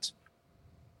 But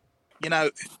he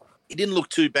didn't look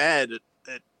too bad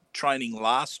at training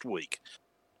last week,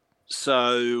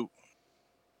 so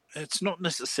it's not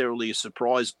necessarily a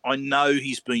surprise. I know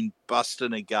he's been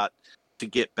busting a gut to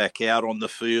get back out on the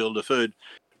field. I've heard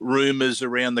rumours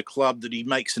around the club that he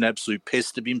makes an absolute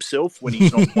pest of himself when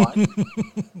he's not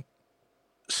playing.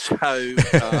 So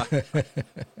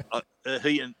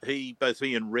both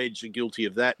he and Reg are guilty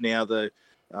of that. Now the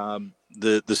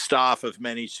staff have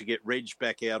managed to get Reg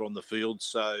back out on the field,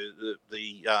 so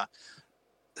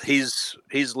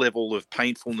his level of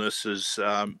painfulness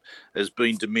has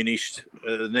been diminished.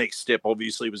 The next step,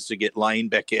 obviously, was to get Lane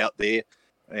back out there,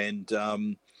 and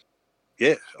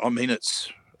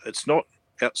it's not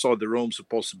outside the realms of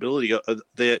possibility.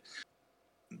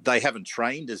 They haven't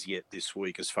trained as yet this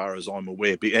week, as far as I'm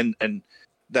aware, and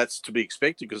that's to be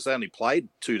expected because they only played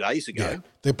 2 days ago. Yeah,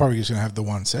 they're probably just going to have the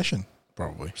one session,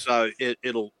 probably. So it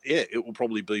will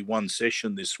probably be one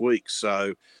session this week.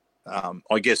 So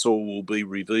I guess all will be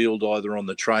revealed either on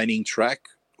the training track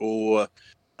or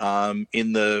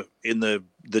in the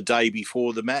day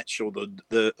before the match or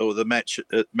the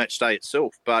match day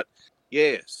itself. But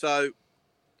yeah, so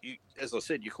as I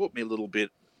said, you caught me a little bit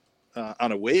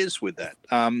unawares with that.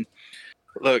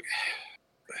 Look,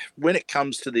 when it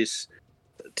comes to this,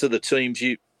 to the teams,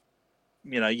 you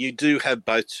do have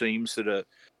both teams that are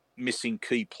missing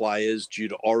key players due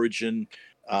to Origin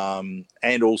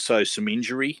and also some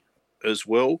injury as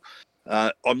well.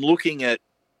 I'm looking at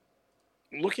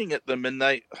them, and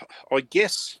I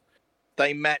guess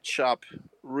they match up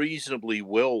reasonably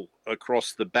well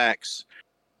across the backs.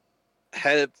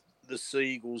 Have the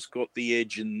Seagulls got the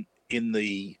edge in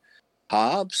the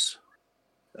halves?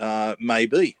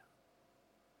 Maybe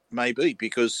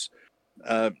because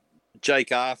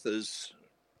Jake Arthur's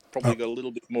probably got a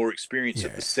little bit more experience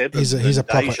at the seven. He's a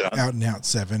proper out-and-out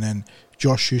seven, and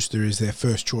Josh Schuster is their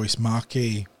first-choice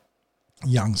marquee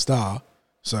young star.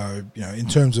 So, in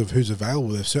terms of who's available,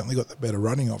 they've certainly got the better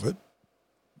running of it.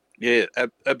 Yeah,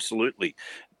 absolutely.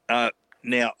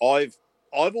 Now,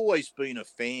 I've always been a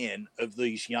fan of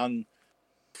these young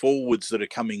forwards that are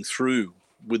coming through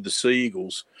with the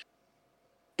Seagulls,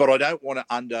 but I don't want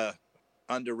to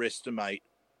underestimate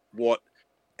what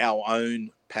our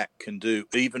own pack can do.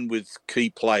 Even with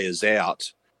key players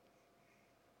out,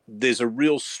 there's a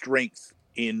real strength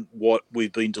in what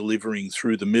we've been delivering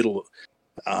through the middle,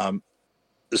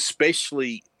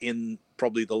 especially in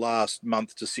probably the last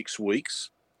month to 6 weeks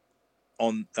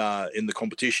in the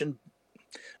competition.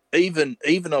 Even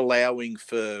allowing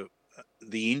for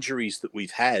the injuries that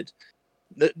we've had,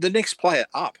 the next player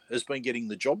up has been getting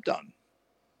the job done.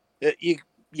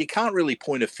 You can't really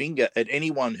point a finger at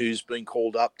anyone who's been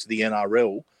called up to the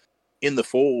NRL in the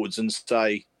forwards and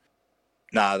say,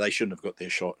 "Nah, they shouldn't have got their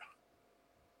shot.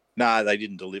 Nah, they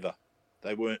didn't deliver.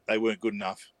 They weren't good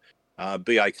enough.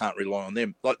 BA can't rely on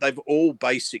them." Like, they've all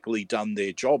basically done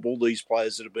their job. All these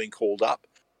players that have been called up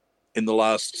in the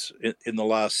last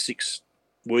 6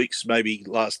 weeks, maybe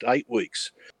last 8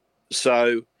 weeks.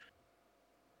 So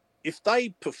if they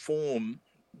perform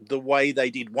the way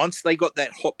they did once they got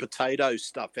that hot potato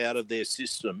stuff out of their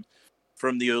system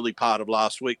from the early part of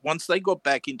last week, once they got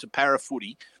back into para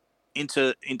footy,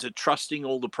 into trusting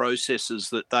all the processes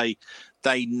that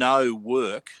they know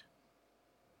work,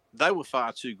 they were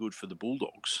far too good for the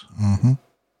Bulldogs. Mm-hmm.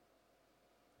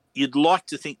 You'd like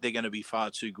to think they're going to be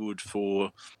far too good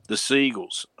for the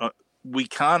Seagulls. We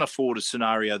can't afford a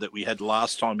scenario that we had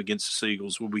last time against the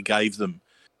Seagulls where we gave them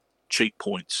cheap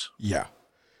points. Yeah.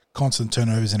 Constant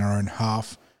turnovers in our own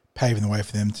half, paving the way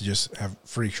for them to just have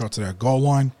free shots at our goal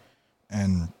line.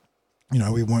 And,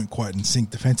 we weren't quite in sync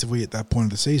defensively at that point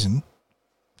of the season.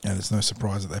 And it's no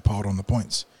surprise that they piled on the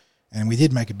points. And we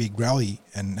did make a big rally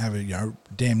and have a,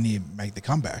 damn near make the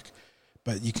comeback.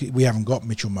 But we haven't got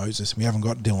Mitchell Moses. We haven't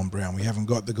got Dylan Brown. We haven't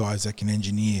got the guys that can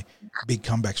engineer big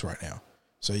comebacks right now.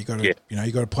 So you got to,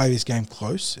 you got to play this game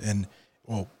close. And,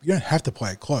 you don't have to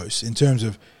play it close in terms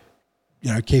of,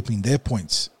 keeping their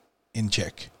points in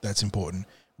check. That's important.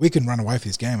 We can run away for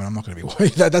this game, and I'm not going to be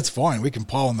worried. That's fine. We can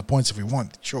pile on the points if we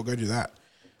want. Sure, go do that.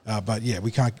 But yeah,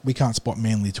 we can't spot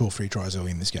Manly 2 or 3 tries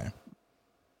early in this game.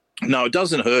 No, it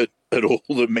doesn't hurt at all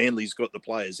that Manly's got the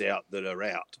players out that are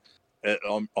out.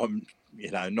 I'm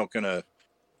not going to.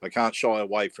 I can't shy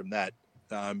away from that.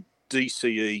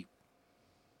 DCE,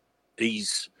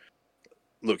 he's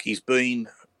been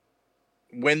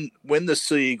when the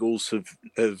Sea Eagles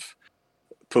have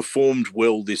performed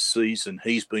well this season,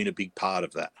 he's been a big part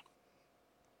of that.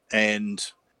 And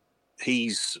I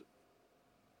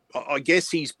guess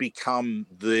he's become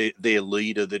their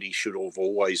leader that he should have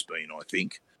always been, I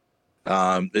think.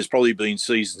 There's probably been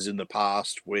seasons in the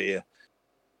past where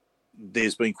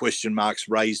there's been question marks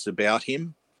raised about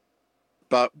him.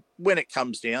 But when it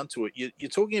comes down to it, you're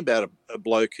talking about a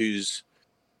bloke who's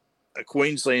a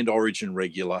Queensland Origin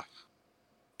regular.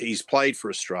 He's played for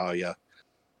Australia.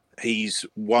 He's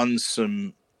won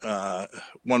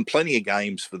plenty of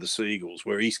games for the Seagulls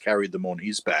where he's carried them on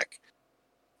his back.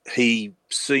 He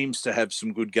seems to have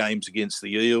some good games against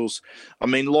the Eels. I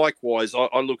mean, likewise,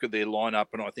 I look at their lineup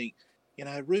and I think,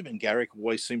 Ruben Garrick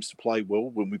always seems to play well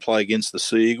when we play against the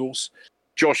Seagulls.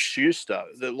 Josh Schuster,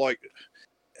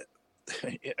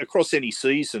 across any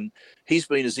season, he's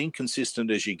been as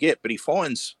inconsistent as you get, but he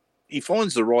finds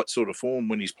the right sort of form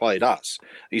when he's played us.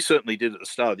 He certainly did at the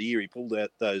start of the year. He pulled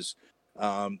out those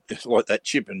like that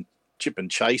chip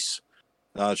and chase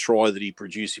try that he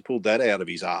produced. He pulled that out of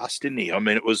his ass, didn't he? I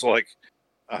mean, it was like,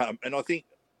 and I think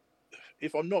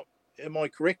am I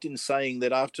correct in saying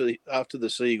that after the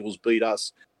Seagulls beat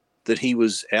us, that he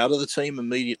was out of the team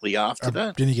immediately after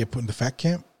that? Didn't he get put in the fat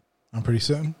camp? I'm pretty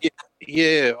certain.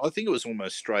 Yeah, I think it was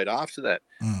almost straight after that.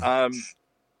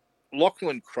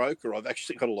 Lachlan Croker, I've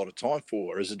actually got a lot of time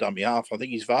for as a dummy half. I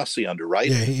think he's vastly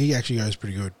underrated. Yeah, he actually goes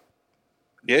pretty good.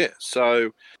 Yeah,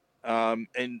 so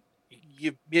and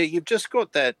you've just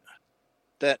got that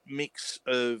mix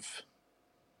of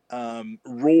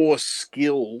raw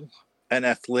skill and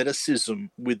athleticism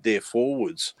with their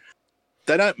forwards.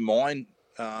 They don't mind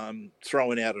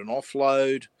throwing out an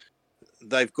offload.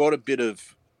 They've got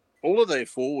all of their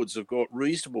forwards have got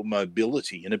reasonable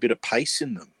mobility and a bit of pace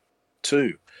in them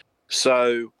too.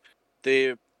 So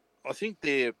I think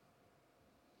they're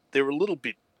a little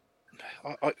bit.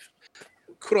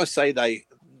 Could I say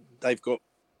they've got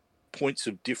points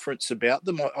of difference about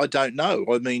them? I don't know.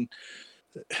 I mean,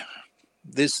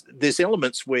 there's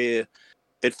elements where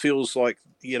it feels like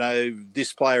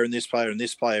this player and this player and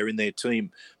this player in their team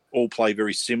all play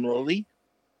very similarly,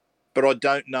 but I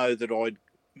don't know that I'd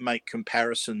make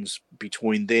comparisons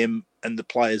between them and the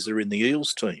players that are in the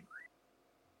Eels team.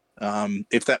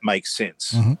 If that makes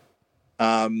sense.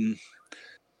 Mm-hmm.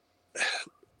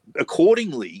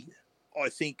 Accordingly, I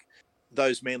think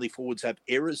those Manly forwards have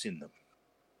errors in them.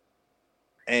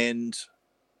 And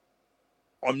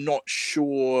I'm not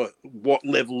sure what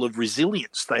level of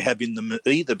resilience they have in them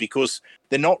either, because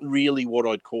they're not really what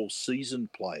I'd call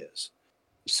seasoned players.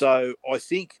 So I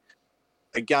think,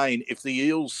 again, if the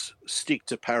Eels stick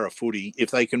to para footy,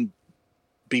 if they can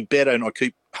be better, and I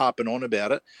keep harping on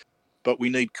about it, but we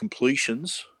need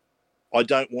completions. I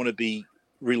don't want to be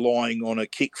relying on a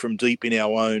kick from deep in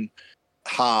our own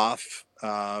half.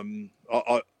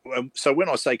 So when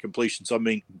I say completions, I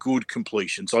mean good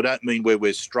completions. I don't mean where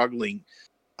we're struggling,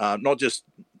 not just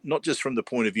from the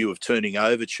point of view of turning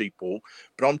over cheap ball,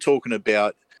 but I'm talking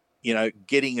about,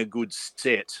 getting a good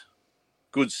solid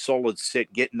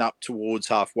set, getting up towards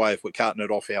halfway if we're cutting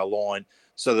it off our line,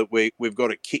 so that we've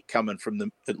got a kick coming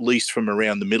from at least from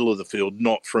around the middle of the field,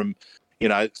 not from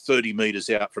 30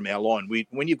 metres out from our line.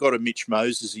 When you've got a Mitch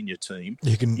Moses in your team,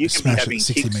 you can be having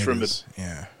 60 kicks metres.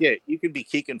 You can be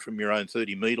kicking from your own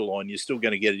 30-metre line. You're still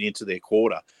going to get it into their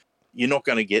quarter. You're not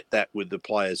going to get that with the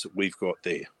players that we've got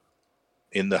there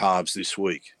in the halves this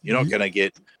week. You're not going to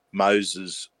get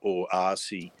Moses or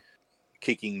Arcee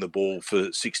kicking the ball for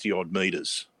 60-odd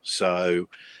metres. So,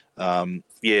 but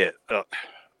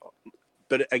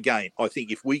again, I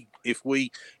think if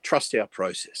we trust our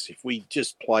process, if we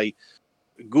just play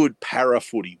good para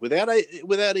footy without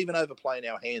even overplaying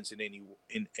our hands in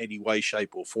any way,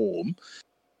 shape, or form,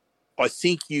 I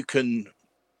think you can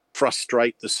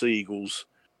frustrate the Sea Eagles,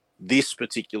 this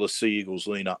particular Sea Eagles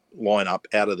lineup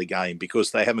out of the game,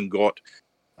 because they haven't got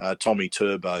Tommy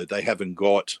Turbo, they haven't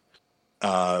got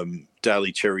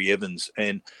Daly Cherry Evans,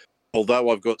 and although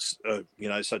I've got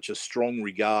such a strong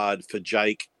regard for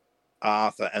Jake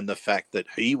Arthur and the fact that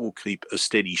he will keep a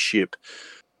steady ship,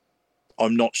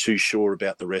 I'm not too sure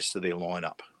about the rest of their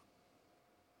lineup.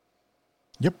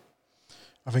 Yep.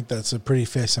 I think that's a pretty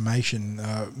fair summation.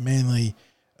 Manly,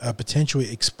 a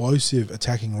potentially explosive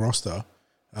attacking roster,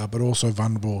 but also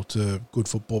vulnerable to good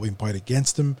football being played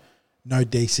against them. No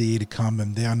DCE to calm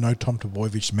them down. No Tom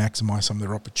Trbojevic to maximise some of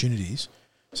their opportunities.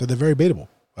 So they're very beatable.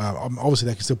 Obviously,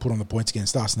 they can still put on the points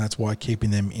against us, and that's why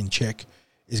keeping them in check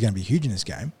is going to be huge in this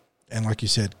game. And like you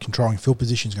said, controlling field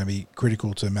position is going to be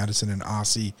critical to Matterson and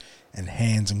RC and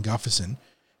Hands and Gufferson,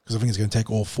 because I think it's going to take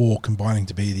all four combining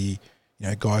to be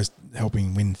the guys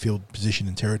helping win field position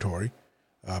and territory.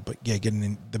 But yeah,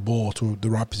 getting the ball to the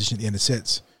right position at the end of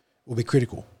sets will be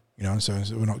critical. So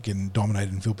we're not getting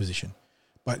dominated in field position.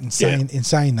 But in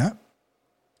saying that,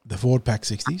 the forward pack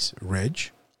 60s,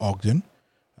 Reg, Ogden,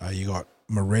 you got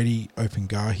Moretti,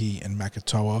 Ofahengaue, and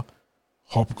Makatoa,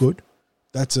 Hopgood.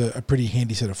 That's a pretty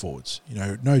handy set of forwards.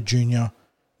 No Junior,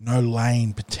 no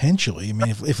Lane potentially. I mean,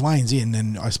 if Lane's in,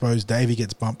 then I suppose Davey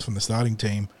gets bumped from the starting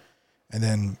team, and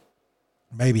then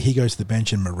maybe he goes to the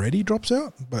bench and Moretti drops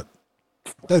out. But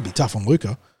that'd be tough on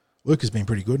Luca. Luca's been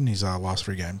pretty good in his last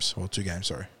 3 games, or 2 games,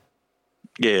 sorry.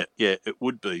 Yeah, it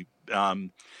would be.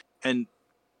 And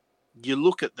you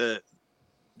look at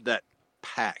that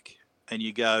pack and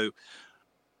you go,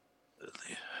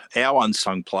 our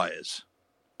unsung players,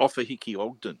 Ofahengaue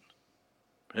Ogden,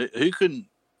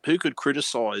 who could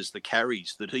criticise the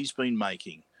carries that he's been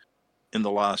making in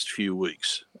the last few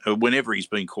weeks, whenever he's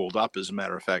been called up, as a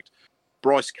matter of fact.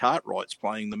 Bryce Cartwright's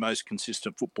playing the most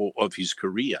consistent football of his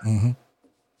career. Mm-hmm.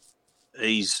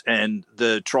 And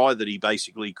the try that he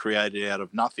basically created out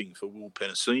of nothing for Will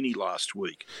Penasini last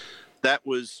week, that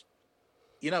was,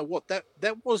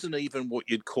 that wasn't even what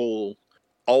you'd call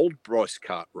old Bryce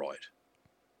Cartwright.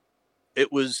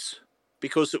 It was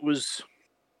because it was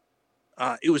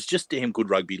just damn good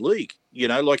rugby league.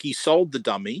 Like he sold the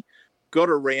dummy, got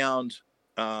around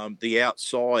the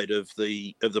outside of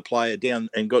the player down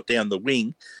and got down the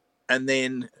wing, and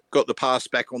then got the pass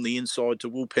back on the inside to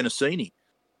Will Penasini.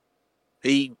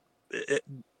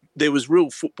 There was real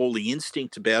footballing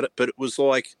instinct about it, but it was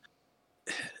like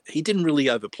he didn't really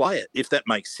overplay it, if that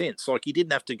makes sense. Like he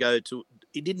didn't have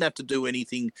to do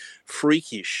anything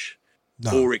freakish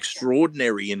or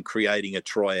extraordinary in creating a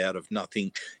try out of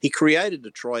nothing. He created a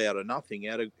try out of nothing,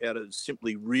 out of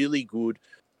simply really good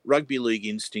rugby league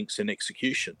instincts and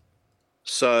execution.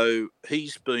 So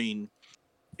he's been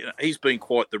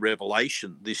quite the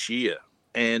revelation this year.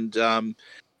 And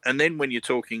then when you're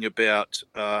talking about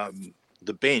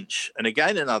the bench, and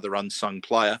again another unsung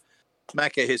player,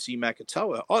 Makahesi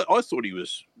Makatoa, I thought he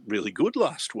was really good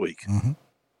last week. Mm-hmm.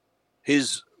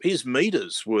 His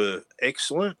meters were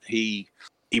excellent. He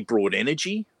brought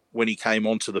energy when he came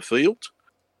onto the field.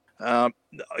 I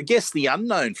guess the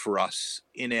unknown for us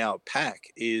in our pack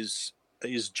is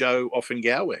Joe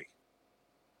Ofahengaue,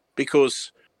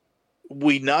 because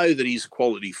we know that he's a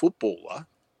quality footballer,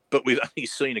 but we've only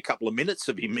seen a couple of minutes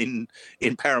of him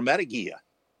in Parramatta gear.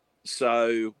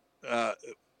 So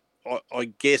I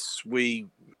guess we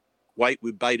wait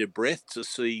with bated breath to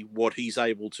see what he's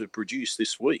able to produce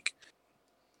this week.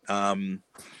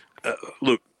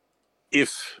 Look,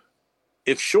 if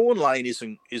Shaun Laune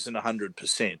isn't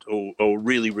 100% or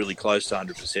really, really close to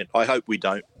 100%, I hope we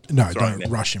don't. No, don't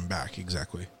rush him back.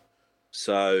 Exactly.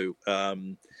 So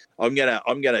I'm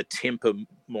gonna temper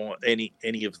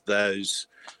any of those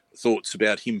thoughts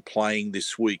about him playing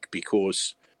this week,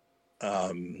 because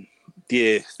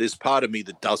there's part of me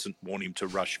that doesn't want him to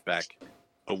rush back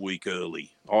a week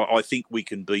early. I think we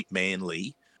can beat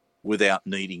Manly without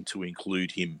needing to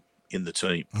include him in the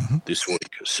team this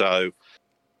week. So,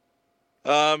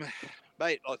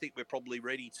 mate, I think we're probably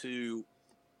ready to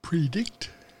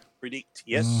predict.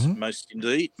 Yes, most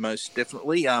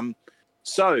definitely.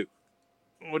 So,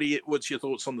 what's your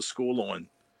thoughts on the scoreline?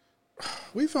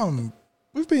 We've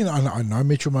been. I know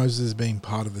Mitchell Moses has been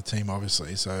part of the team,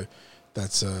 obviously, so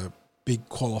that's a big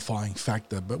qualifying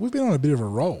factor. But we've been on a bit of a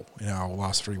roll in our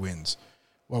last 3 wins.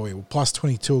 Well, we were plus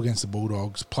 22 against the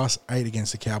Bulldogs, plus 8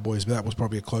 against the Cowboys, but that was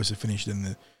probably a closer finish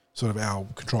than sort of our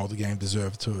control of the game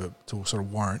deserve to sort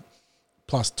of warrant.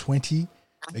 Plus 20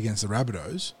 against the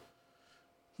Rabbitohs.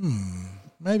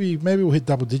 Maybe we'll hit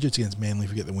double digits against Manly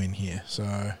if we get the win here. So,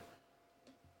 I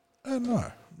don't know.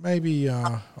 Maybe,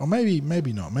 or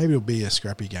maybe not. Maybe it'll be a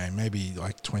scrappy game. Maybe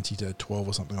like 20-12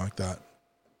 or something like that.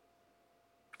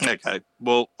 Okay.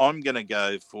 Well, I'm going to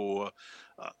go for.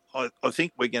 I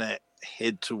think we're going to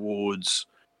head towards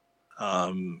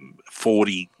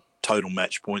 40 total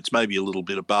match points, maybe a little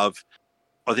bit above.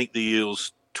 I think the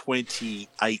Eels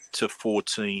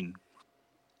 28-14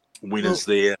 winners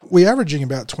there. We're averaging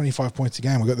about 25 points a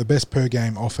game. We've got the best per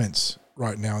game offense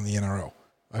right now in the NRL.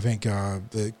 I think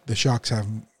the Sharks have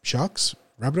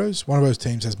Rabbitohs. One of those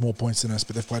teams has more points than us,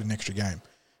 but they've played an extra game,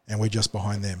 and we're just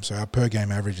behind them. So our per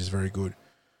game average is very good.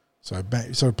 So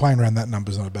playing around that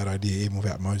number is not a bad idea, even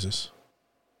without Moses.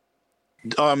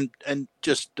 And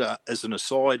just as an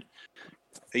aside,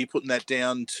 are you putting that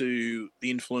down to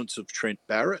the influence of Trent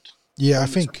Barrett? Yeah, I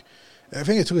think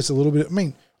it took us a little bit. I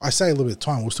mean, I say a little bit of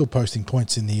time. We're still posting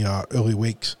points in the early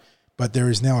weeks, but there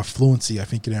is now a fluency, I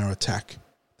think, in our attack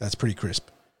that's pretty crisp,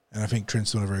 and I think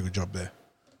Trent's doing a very good job there.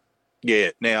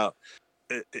 Yeah. Now,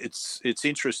 it's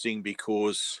interesting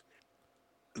because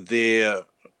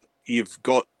you've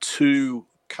got two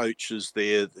coaches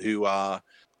there who are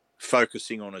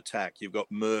focusing on attack. You've got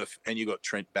Murph and you've got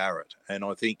Trent Barrett. And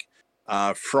I think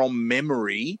from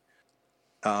memory,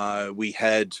 we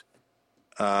had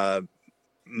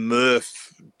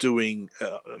Murph doing,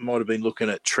 might have been looking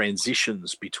at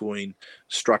transitions between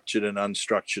structured and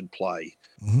unstructured play.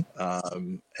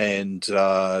 Mm-hmm. And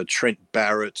Trent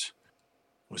Barrett,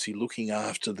 was he looking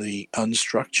after the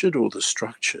unstructured or the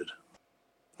structured?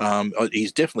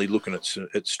 He's definitely looking at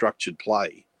structured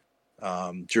play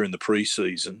during the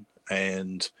preseason,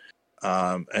 and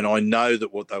I know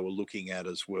that what they were looking at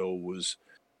as well was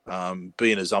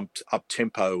being as up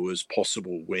tempo as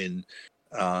possible when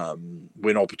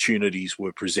opportunities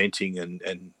were presenting,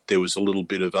 and there was a little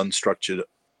bit of unstructured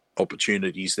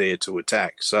opportunities there to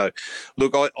attack. So,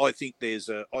 look, I think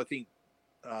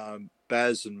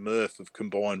Baz and Murph have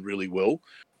combined really well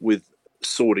with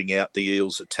sorting out the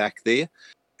Eels' attack there.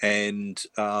 And,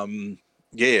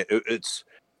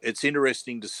 it's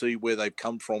interesting to see where they've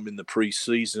come from in the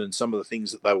pre-season and some of the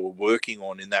things that they were working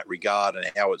on in that regard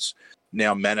and how it's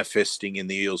now manifesting in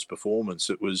the Eels' performance.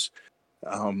 It was,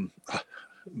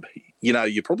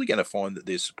 you're probably going to find that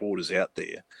there's supporters out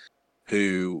there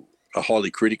who are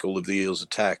highly critical of the Eels'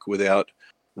 attack without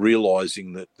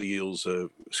realising that the Eels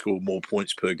have scored more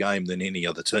points per game than any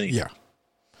other team. Yeah,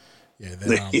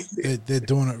 they're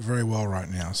doing it very well right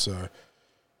now. So.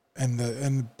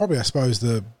 And probably, I suppose,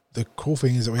 the cool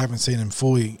thing is that we haven't seen him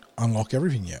fully unlock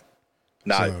everything yet.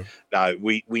 No,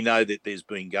 we know that there's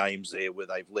been games there where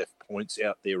they've left points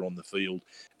out there on the field,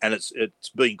 and it's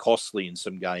been costly in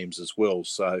some games as well.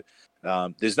 So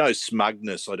there's no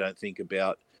smugness, I don't think,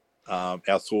 about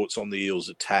our thoughts on the Eels'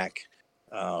 attack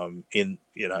in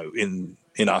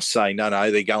us saying no,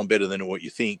 they're going better than what you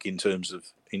think in terms of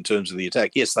the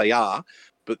attack. Yes, they are,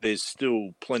 but there's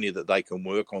still plenty that they can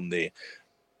work on there.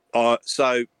 I'm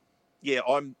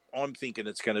thinking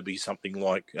it's going to be something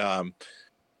like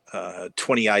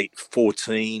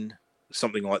 28-14,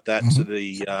 something like that,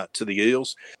 mm-hmm. to the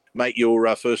Eels. Mate,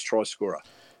 your first try scorer.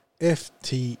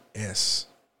 FTS.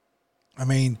 I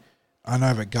mean, I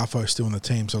know that Guffo's still in the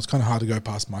team, so it's kind of hard to go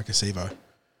past Micah Sevo.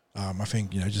 I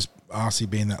think, just RC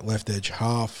being that left edge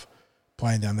half,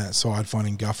 playing down that side,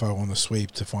 finding Guffo on the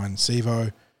sweep to find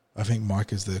Sevo. I think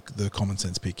Mike is the common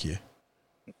sense pick here.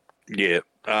 Yeah.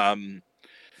 I'm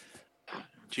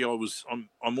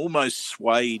almost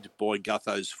swayed by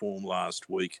Gutho's form last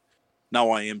week. No,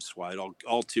 I am swayed.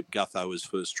 I'll tip Gutho as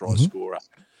first try mm-hmm. scorer.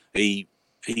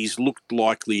 He's looked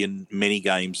likely in many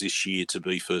games this year to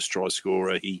be first try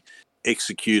scorer. He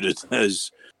executed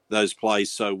those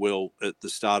plays so well at the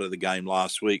start of the game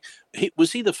last week.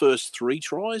 Was he the first 3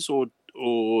 tries or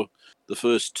the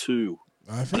first 2?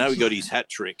 I know he got his hat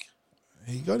trick.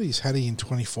 He got his hattie in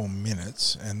 24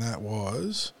 minutes, and that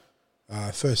was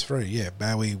first 3. Yeah,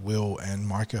 Bowie, Will, and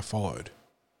Micah followed.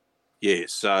 Yeah,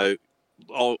 so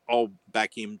I'll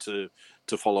back him to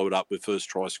follow it up with first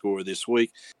try scorer this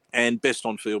week. And best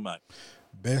on field, mate.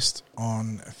 Best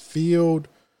on field.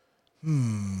 I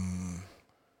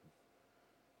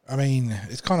mean,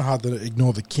 it's kind of hard to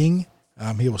ignore the King.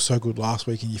 He was so good last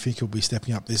week, and you think he'll be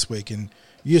stepping up this week. And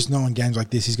you just know in games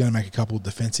like this, he's going to make a couple of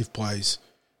defensive plays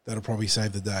that'll probably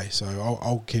save the day. So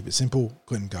I'll keep it simple.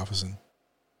 Clinton Gufferson.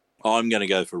 I'm going to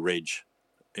go for Reg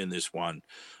in this one.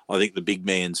 I think the big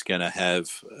man's going to have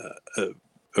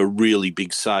a really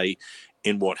big say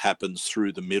in what happens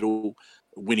through the middle.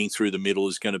 winning through the middle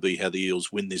is going to be how the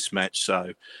Eels win this match.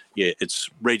 So, yeah, it's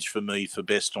Reg for me for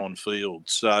best on field.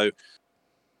 So,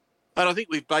 and I think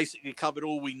we've basically covered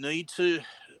all we need to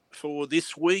for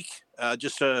this week.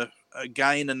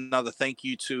 Again, another thank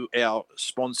you to our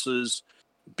sponsors,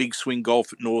 Big Swing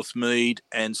Golf at Northmead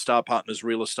and Star Partners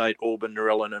Real Estate, Auburn,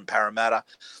 Narellan and Parramatta.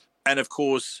 And, of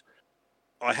course,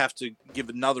 I have to give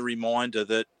another reminder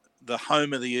that the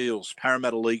home of the Eels,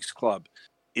 Parramatta Leagues Club,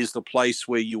 is the place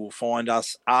where you will find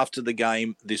us after the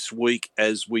game this week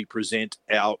as we present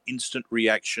our instant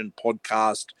reaction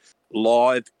podcast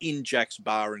live in Jack's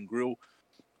Bar and Grill.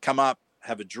 Come up,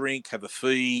 have a drink, have a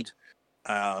feed,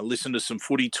 listen to some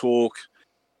footy talk.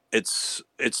 It's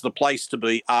the place to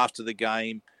be after the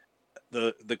game.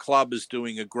 The club is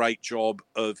doing a great job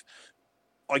of,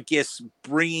 I guess,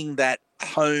 bringing that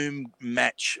home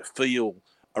match feel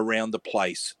around the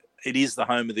place. It is the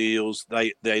home of the Eels.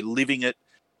 They're living it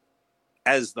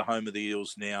as the home of the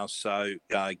Eels now. So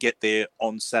get there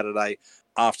on Saturday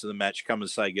after the match. Come and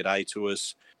say good day to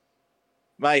us.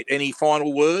 Mate, any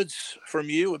final words from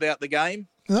you about the game?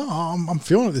 No, I'm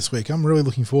feeling it this week. I'm really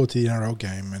looking forward to the NRL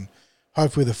game, and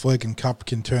hopefully the Flegg and Cup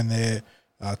can turn their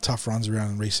tough runs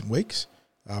around in recent weeks.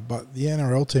 But the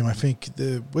NRL team, I think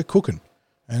we're cooking.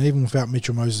 And even without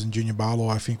Mitchell Moses and Junior Barlow,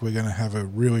 I think we're going to have a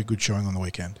really good showing on the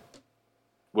weekend.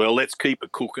 Well, let's keep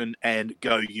it cooking and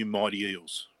go you mighty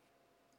Eels.